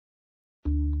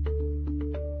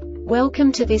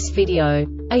Welcome to this video.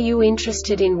 Are you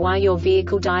interested in why your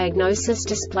vehicle diagnosis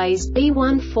displays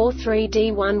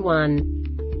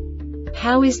B143D-11?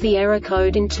 How is the error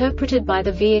code interpreted by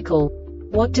the vehicle?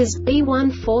 What does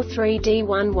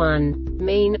B143D-11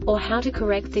 mean, or how to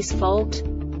correct this fault?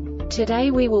 Today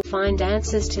we will find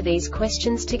answers to these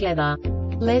questions together.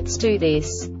 Let's do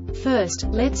this. First,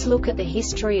 let's look at the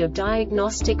history of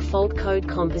diagnostic fault code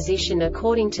composition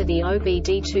according to the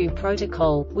OBD2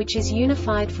 protocol, which is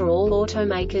unified for all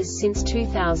automakers since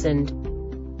 2000.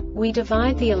 We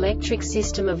divide the electric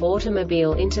system of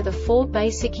automobile into the four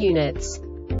basic units: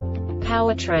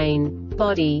 powertrain,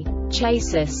 body,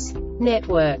 chassis,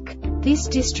 network. This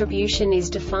distribution is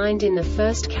defined in the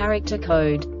first character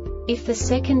code. If the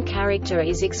second character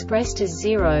is expressed as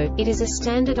 0, it is a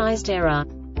standardized error.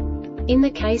 In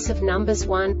the case of numbers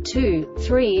 1, 2,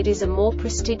 3, it is a more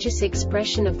prestigious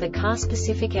expression of the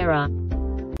car-specific error.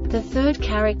 The third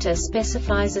character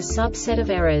specifies a subset of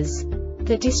errors.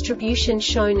 The distribution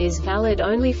shown is valid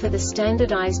only for the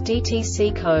standardized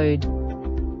DTC code.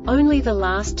 Only the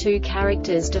last two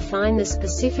characters define the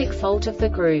specific fault of the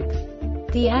group.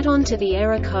 The add-on to the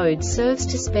error code serves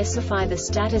to specify the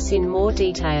status in more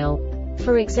detail.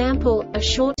 For example, a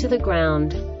short to the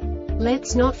ground.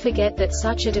 Let's not forget that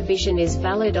such a division is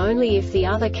valid only if the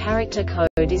other character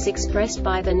code is expressed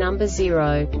by the number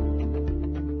 0.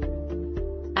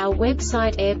 Our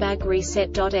website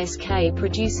airbagreset.sk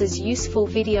produces useful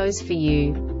videos for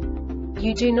you.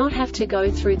 You do not have to go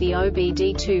through the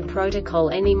OBD2 protocol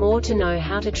anymore to know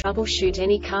how to troubleshoot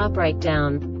any car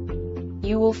breakdown.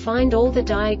 You will find all the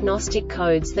diagnostic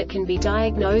codes that can be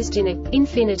diagnosed in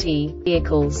Infinity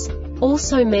vehicles.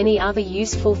 Also many other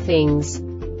useful things.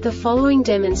 The following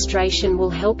demonstration will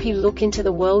help you look into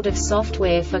the world of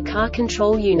software for car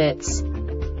control units.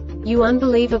 You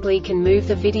unbelievably can move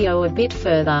the video a bit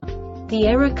further. The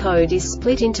error code is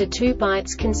split into 2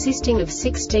 bytes consisting of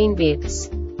 16 bits.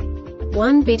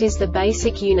 1 bit is the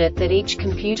basic unit that each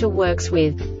computer works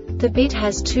with. The bit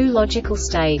has 2 logical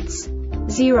states: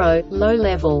 0, low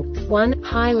level, 1,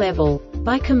 high level.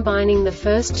 By combining the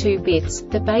first 2 bits,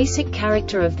 the basic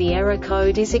character of the error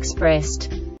code is expressed.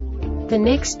 The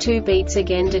next 2 beats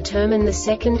again determine the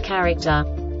second character.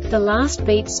 The last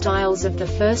beat styles of the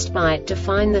first byte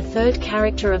define the third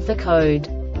character of the code.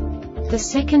 The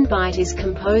second byte is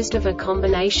composed of a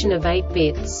combination of 8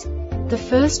 bits. The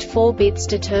first 4 bits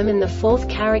determine the fourth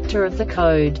character of the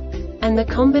code. And the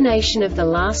combination of the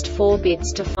last 4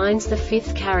 bits defines the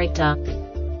fifth character.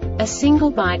 A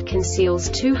single byte conceals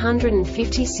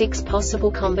 256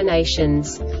 possible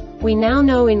combinations. We now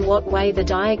know in what way the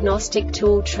diagnostic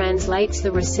tool translates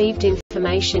the received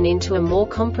information into a more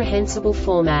comprehensible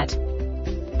format.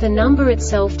 The number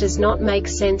itself does not make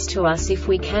sense to us if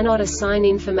we cannot assign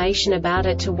information about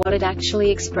it to what it actually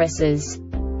expresses.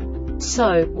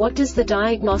 So, what does the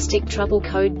Diagnostic Trouble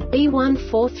Code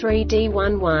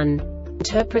B143D-11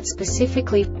 interpret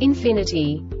specifically for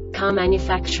Infinity car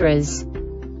manufacturers?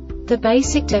 The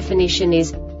basic definition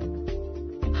is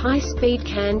high-speed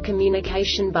CAN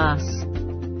communication bus.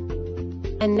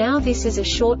 And now this is a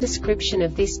short description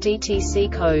of this DTC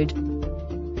code.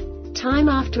 Time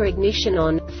after ignition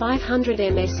on, 500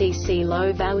 mSeclow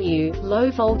low value, low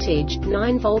voltage,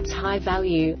 9 volts high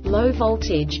value, low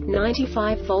voltage,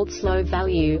 95 volts low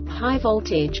value, high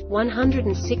voltage,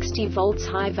 160 volts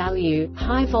high value,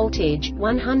 high voltage,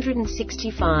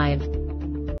 165.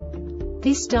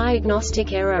 This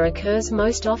diagnostic error occurs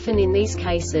most often in these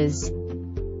cases: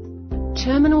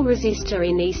 terminal resistor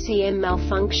in ECM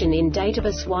malfunction in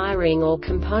databus wiring or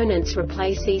components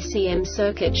replace ECM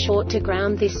circuit short to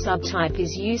ground. This subtype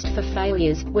is used for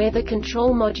failures where the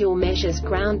control module measures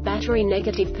ground battery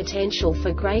negative potential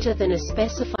for greater than a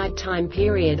specified time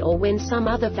period or when some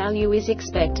other value is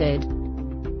expected.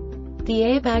 The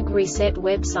Airbag Reset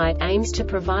website aims to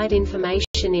provide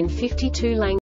information in 52 languages.